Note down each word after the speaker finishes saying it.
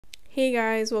Hey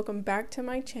guys, welcome back to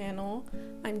my channel.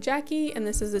 I'm Jackie and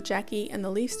this is the Jackie and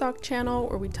the Leafstock channel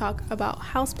where we talk about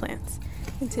houseplants.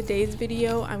 In today's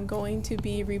video, I'm going to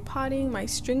be repotting my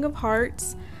string of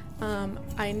hearts.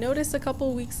 I noticed a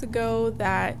couple weeks ago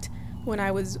that when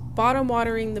I was bottom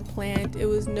watering the plant, it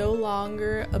was no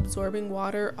longer absorbing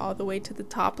water all the way to the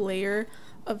top layer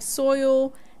of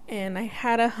soil, and I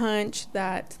had a hunch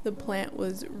that the plant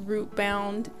was root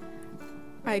bound.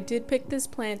 I did pick this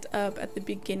plant up at the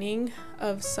beginning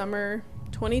of summer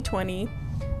 2020,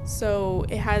 so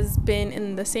it has been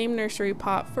in the same nursery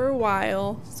pot for a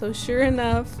while. So sure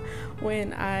enough,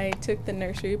 when I took the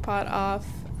nursery pot off,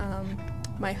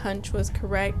 my hunch was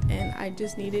correct and I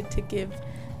just needed to give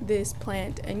this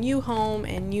plant a new home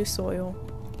and new soil.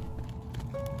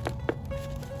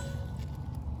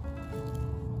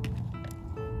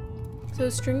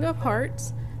 So string of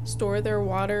hearts store their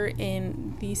water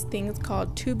in these things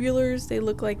called tubulars. They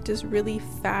look like just really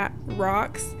fat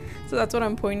rocks. So that's what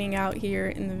I'm pointing out here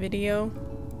in the video.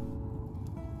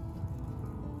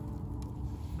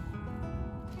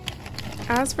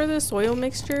 As for the soil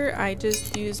mixture, I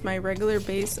just use my regular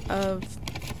base of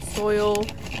soil,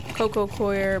 coco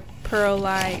coir,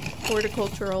 perlite,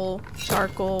 horticultural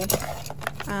charcoal,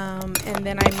 and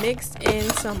then I mixed in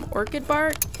some orchid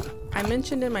bark. I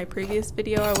mentioned in my previous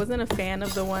video I wasn't a fan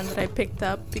of the one that I picked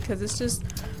up because it's just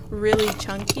really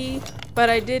chunky, but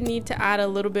I did need to add a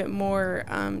little bit more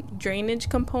drainage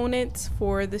components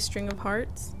for the string of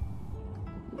hearts.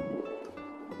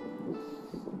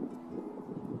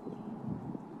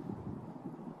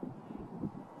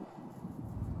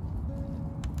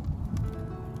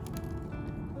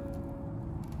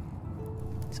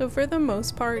 So for the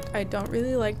most part, I don't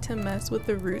really like to mess with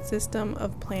the root system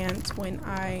of plants when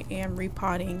I am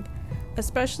repotting,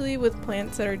 especially with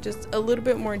plants that are just a little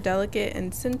bit more delicate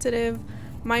and sensitive.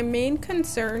 My main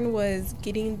concern was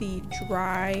getting the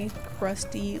dry,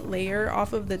 crusty layer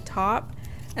off of the top,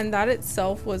 and that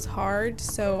itself was hard.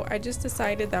 So I just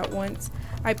decided that once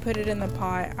I put it in the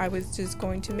pot, I was just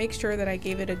going to make sure that I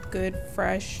gave it a good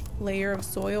fresh layer of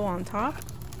soil on top.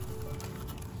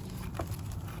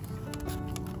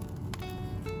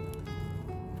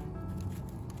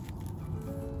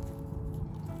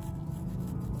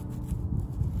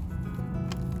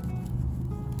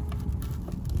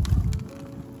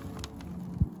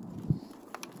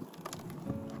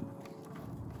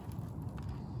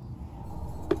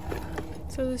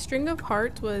 So the string of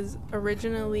hearts was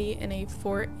originally in a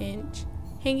 4-inch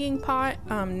hanging pot,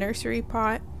 nursery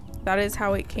pot. That is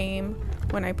how it came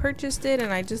when I purchased it,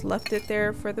 and I just left it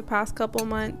there for the past couple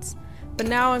months. But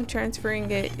now I'm transferring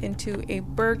it into a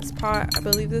Burke's pot. I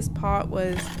believe this pot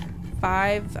was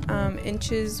 5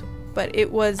 inches, but it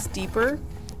was deeper.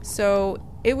 So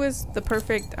it was the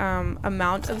perfect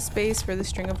amount of space for the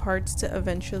string of hearts to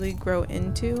eventually grow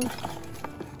into.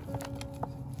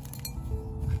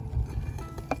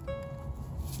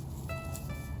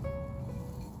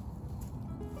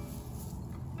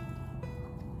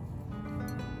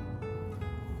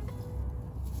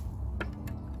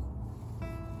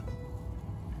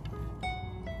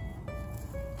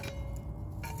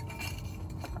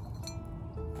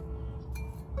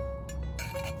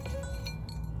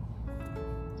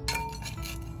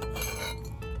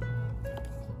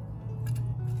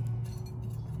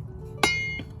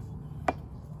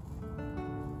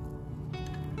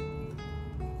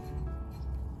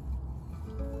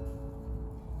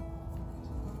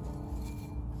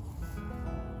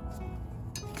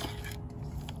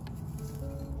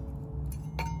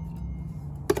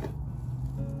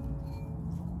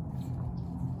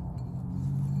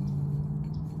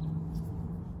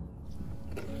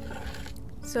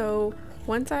 So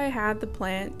once I had the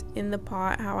plant in the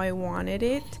pot how I wanted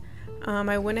it,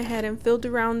 I went ahead and filled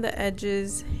around the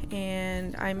edges,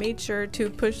 and I made sure to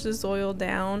push the soil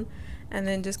down and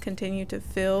then just continue to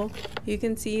fill. You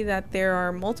can see that there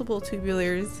are multiple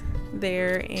tubulars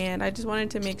there, and I just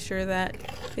wanted to make sure that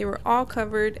they were all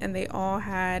covered and they all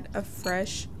had a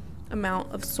fresh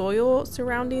amount of soil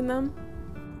surrounding them.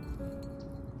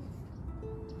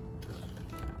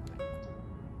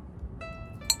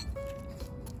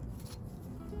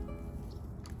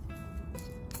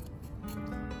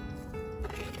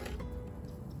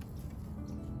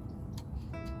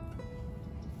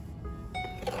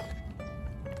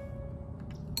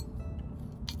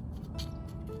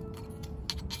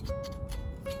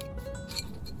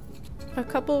 A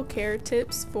couple care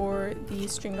tips for the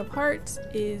string of hearts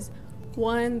is,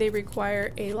 one, they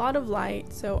require a lot of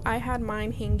light. So I had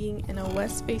mine hanging in a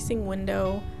west facing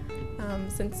window.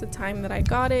 since the time that I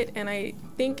got it, and I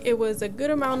think it was a good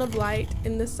amount of light.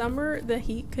 In the summer, the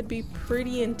heat could be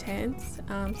pretty intense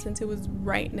since it was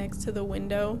right next to the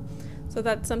window, so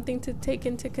that's something to take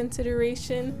into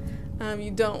consideration.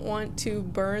 You don't want to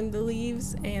burn the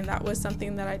leaves, and that was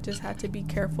something that I just had to be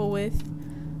careful with.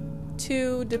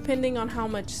 Two, depending on how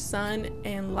much sun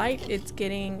and light it's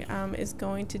getting is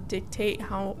going to dictate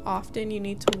how often you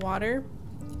need to water.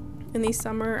 In the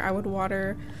summer, I would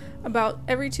water about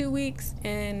every 2 weeks,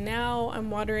 and now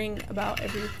I'm watering about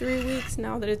every 3 weeks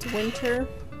now that it's winter.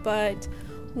 But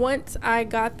once I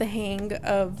got the hang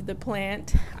of the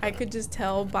plant, I could just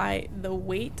tell by the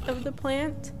weight of the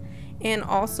plant, and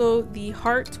also the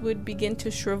hearts would begin to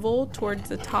shrivel towards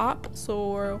the top.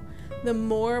 So the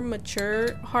more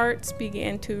mature hearts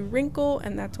began to wrinkle,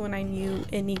 and that's when I knew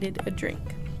it needed a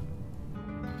drink.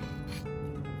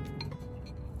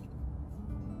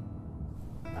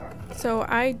 So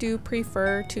I do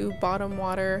prefer to bottom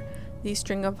water the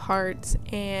string of hearts,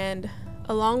 and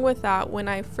along with that, when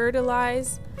I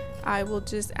fertilize, I will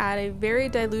just add a very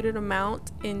diluted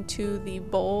amount into the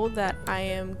bowl that I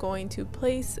am going to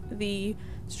place the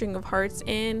string of hearts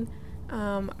in.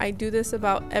 I do this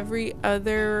about every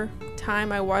other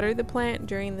time I water the plant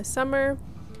during the summer,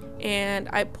 and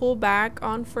I pull back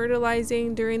on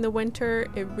fertilizing during the winter.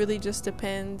 It really just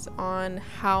depends on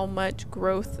how much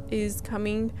growth is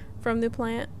coming from the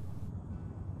plant.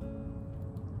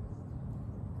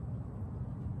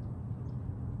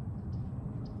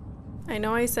 I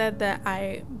know I said that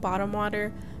I bottom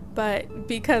water, but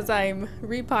because I'm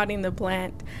repotting the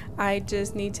plant, I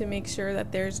just need to make sure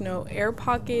that there's no air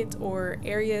pockets or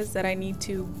areas that I need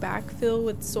to backfill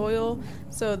with soil.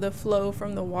 So the flow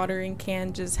from the watering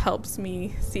can just helps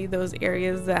me see those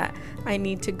areas that I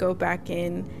need to go back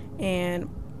in and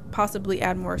possibly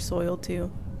add more soil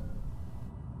to.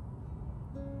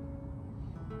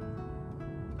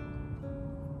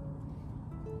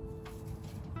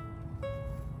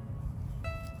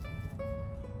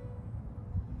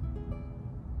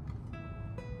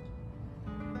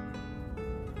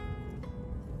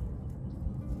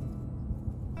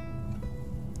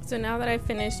 So now that I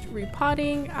finished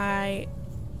repotting, I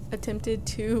attempted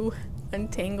to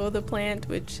untangle the plant,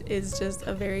 which is just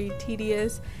a very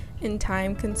tedious and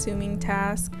time-consuming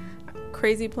task.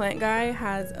 Crazy Plant Guy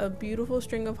has a beautiful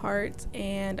string of hearts,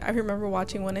 and I remember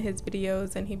watching one of his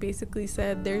videos and he basically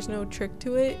said there's no trick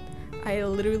to it. I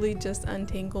literally just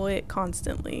untangle it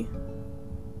constantly.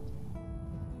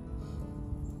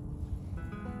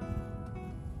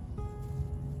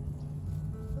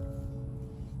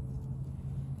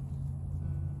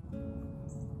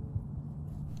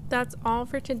 That's all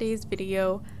for today's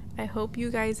video. I hope you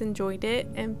guys enjoyed it,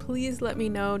 and please let me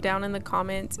know down in the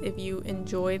comments if you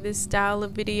enjoy this style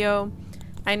of video.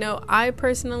 I know I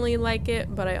personally like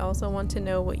it, but I also want to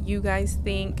know what you guys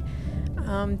think.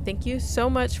 Thank you so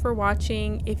much for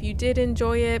watching. If you did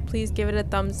enjoy it, please give it a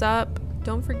thumbs up.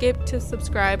 Don't forget to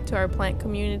subscribe to our plant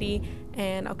community,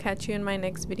 and I'll catch you in my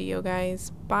next video,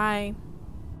 guys. Bye.